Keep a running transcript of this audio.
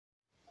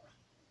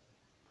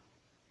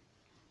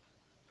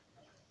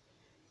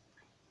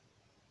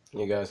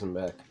You guys, I'm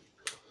back.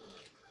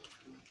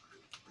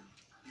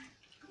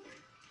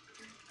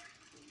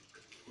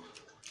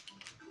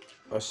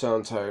 I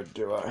sound tired,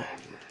 do I?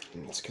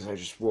 It's because I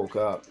just woke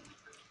up.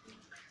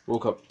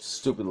 Woke up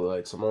stupidly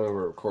late, so I'm only gonna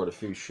record a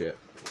few shit.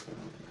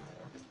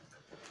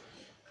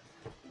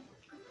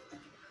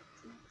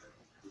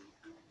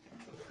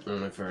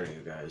 I'm fair to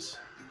you guys.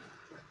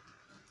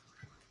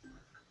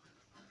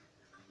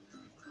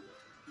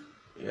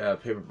 Yeah,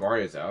 Paper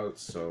Mario's out,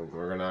 so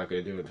we're not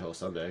gonna do it until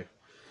Sunday.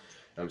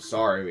 I'm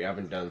sorry, we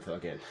haven't done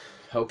fucking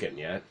Pokken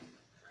yet.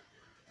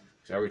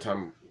 So every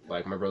time,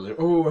 like, my brother's like,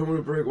 oh, I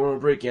want to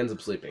break, he ends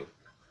up sleeping.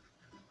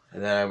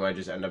 And then I might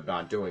just end up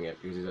not doing it,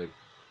 because he's like,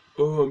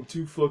 oh, I'm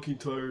too fucking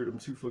tired, I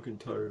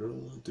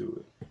don't want to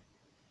do it.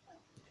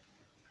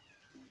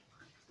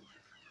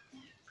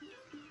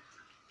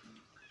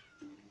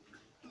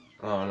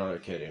 Oh, another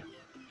kitty.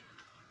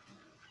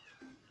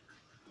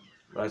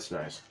 That's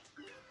nice.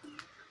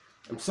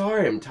 I'm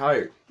sorry, I'm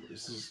tired.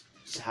 This is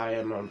how I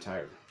am when I'm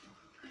tired.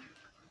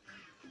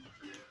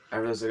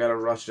 After this, I gotta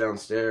rush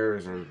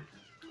downstairs and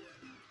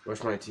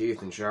brush my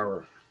teeth and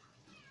shower.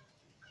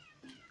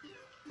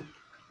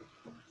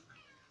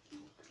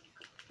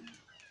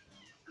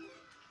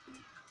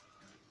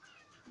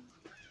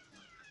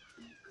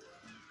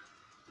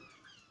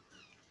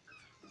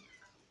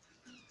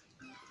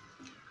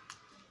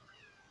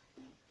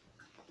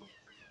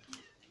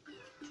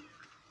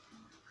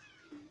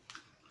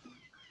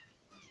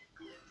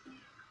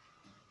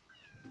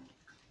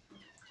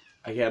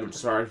 Again, I'm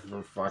sorry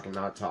for fucking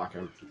not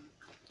talking.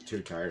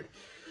 Too tired.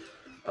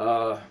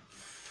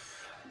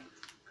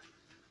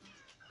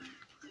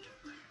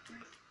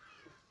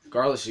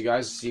 Regardless, you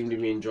guys seem to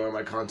be enjoying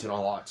my content a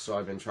lot, so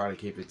I've been trying to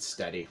keep it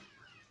steady.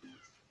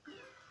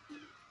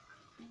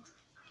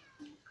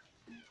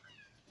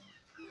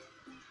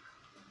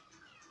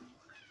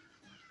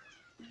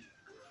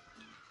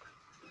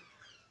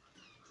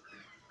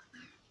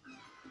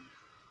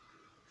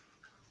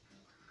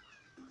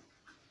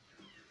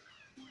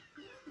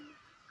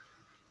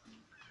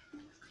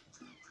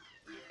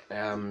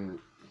 I'm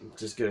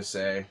just gonna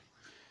say,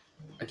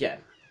 again,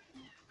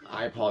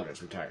 I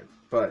apologize, I'm tired,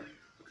 but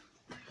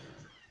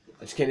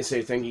I just can't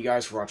say thank you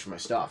guys for watching my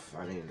stuff.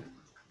 I mean,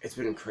 it's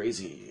been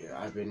crazy.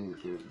 I've been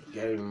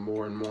getting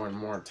more and more and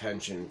more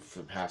attention for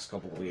the past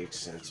couple of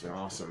weeks, and it's been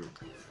awesome.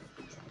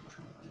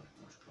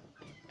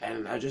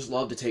 And I just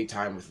love to take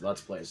time with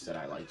Let's Plays that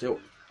I like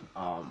doing.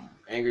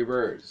 Angry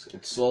Birds,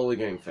 it's slowly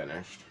getting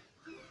finished,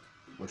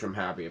 which I'm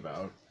happy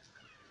about.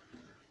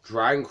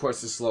 Dragon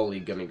Quest is slowly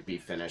going to be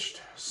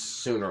finished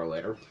sooner or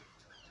later.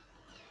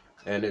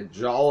 And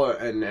Jala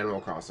and Animal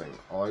Crossing,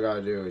 all I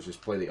gotta do is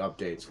just play the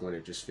updates when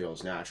it just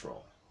feels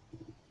natural.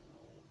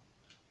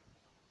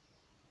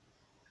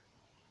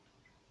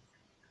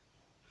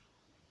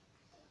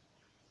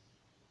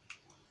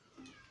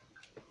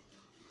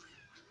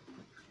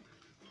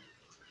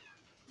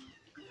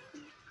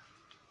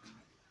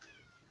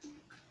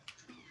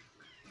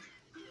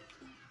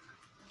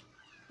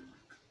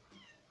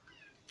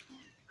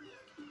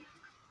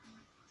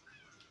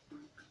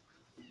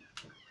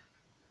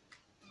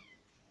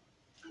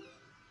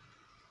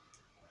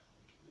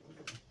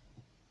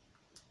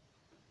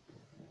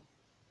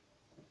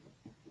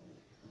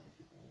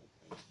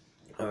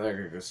 I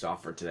think I could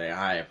stop for today.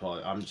 I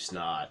apologize. I'm just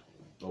not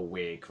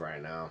awake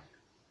right now.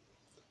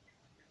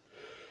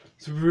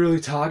 So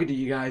really talking to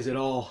you guys at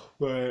all,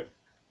 but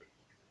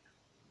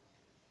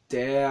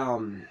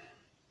damn.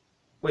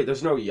 Wait,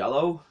 there's no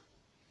yellow?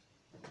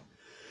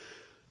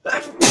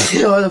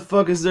 Why the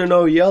fuck is there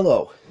no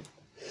yellow?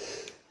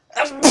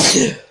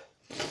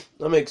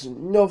 That makes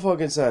no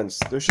fucking sense.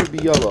 There should be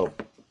yellow.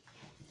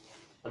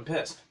 I'm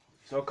pissed.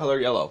 There's no color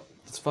yellow.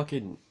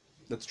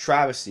 That's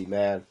travesty,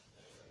 man.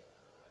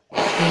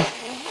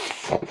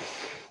 Oh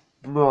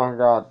my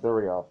god, there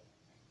we go.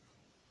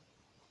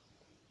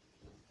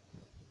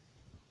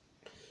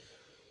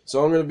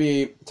 So I'm going to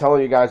be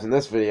telling you guys in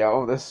this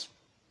video, I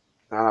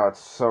know it's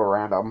so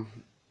random.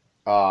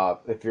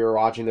 If you're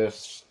watching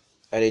this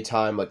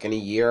anytime, like any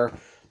year,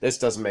 this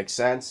doesn't make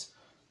sense.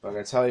 But I'm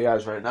going to tell you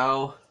guys right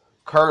now,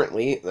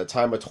 currently, the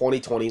time of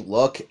 2020,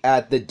 look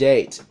at the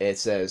date. It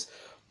says,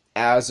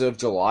 as of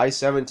July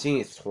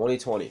 17th,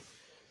 2020.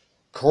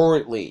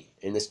 Currently,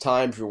 in this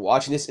time, if you're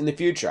watching this in the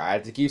future, I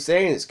have to keep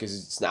saying this because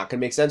it's not going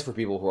to make sense for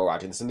people who are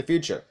watching this in the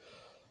future.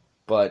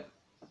 But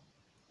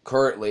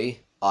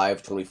currently, I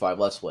have 25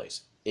 Let's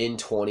Plays in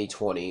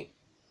 2020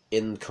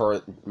 in the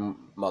current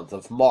month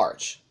of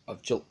March.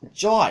 Of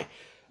July.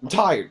 I'm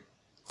tired.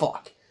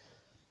 Fuck.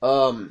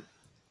 I'm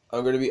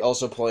going to be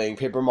also playing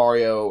Paper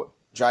Mario,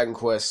 Dragon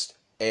Quest,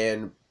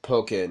 and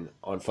Pokken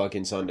on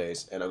fucking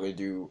Sundays. And I'm going to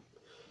do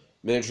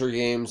miniature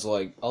games,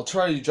 like, I'll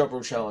try to do Jump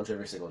Rope Challenge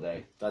every single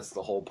day. That's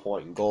the whole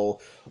point and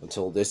goal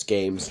until this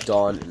game's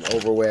done and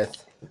over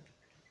with.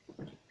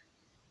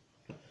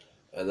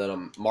 And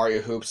then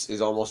Mario Hoops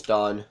is almost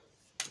done.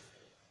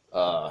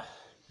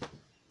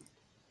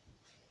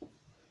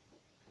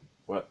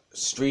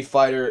 Street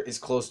Fighter is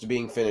close to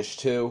being finished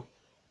too.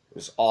 It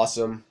was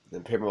awesome.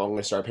 Then I'm going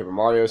to start Paper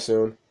Mario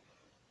soon.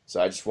 So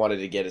I just wanted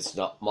to get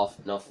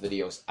enough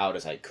videos out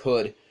as I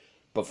could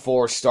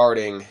before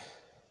starting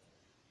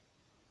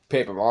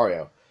Paper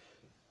Mario.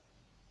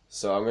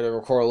 So I'm going to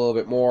record a little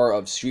bit more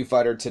of Street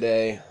Fighter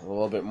today, a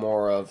little bit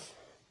more of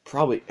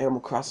probably Animal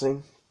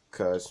Crossing,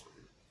 because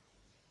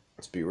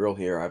let's be real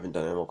here, I haven't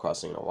done Animal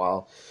Crossing in a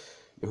while.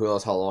 Who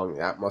knows how long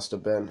that must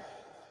have been.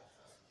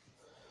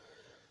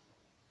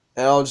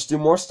 And I'll just do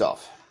more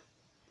stuff.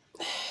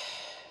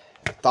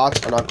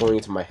 Thoughts are not going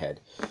into my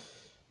head.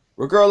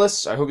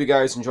 Regardless, I hope you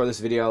guys enjoy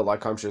this video. Like,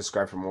 comment, share,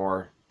 subscribe for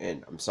more.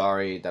 And I'm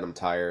sorry that I'm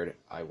tired.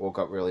 I woke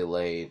up really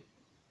late.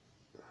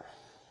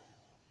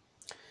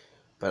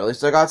 But at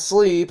least I got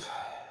sleep.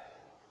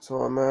 That's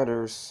all that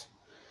matters.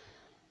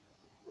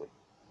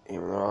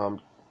 Even though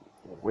I'm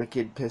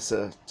wicked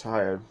pissa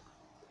tired.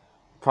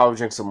 Probably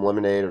drink some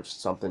lemonade or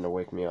something to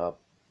wake me up.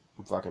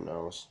 Who fucking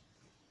knows.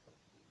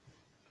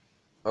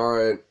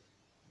 Alright.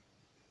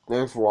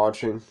 Thanks for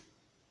watching.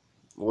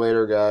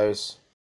 Later, guys.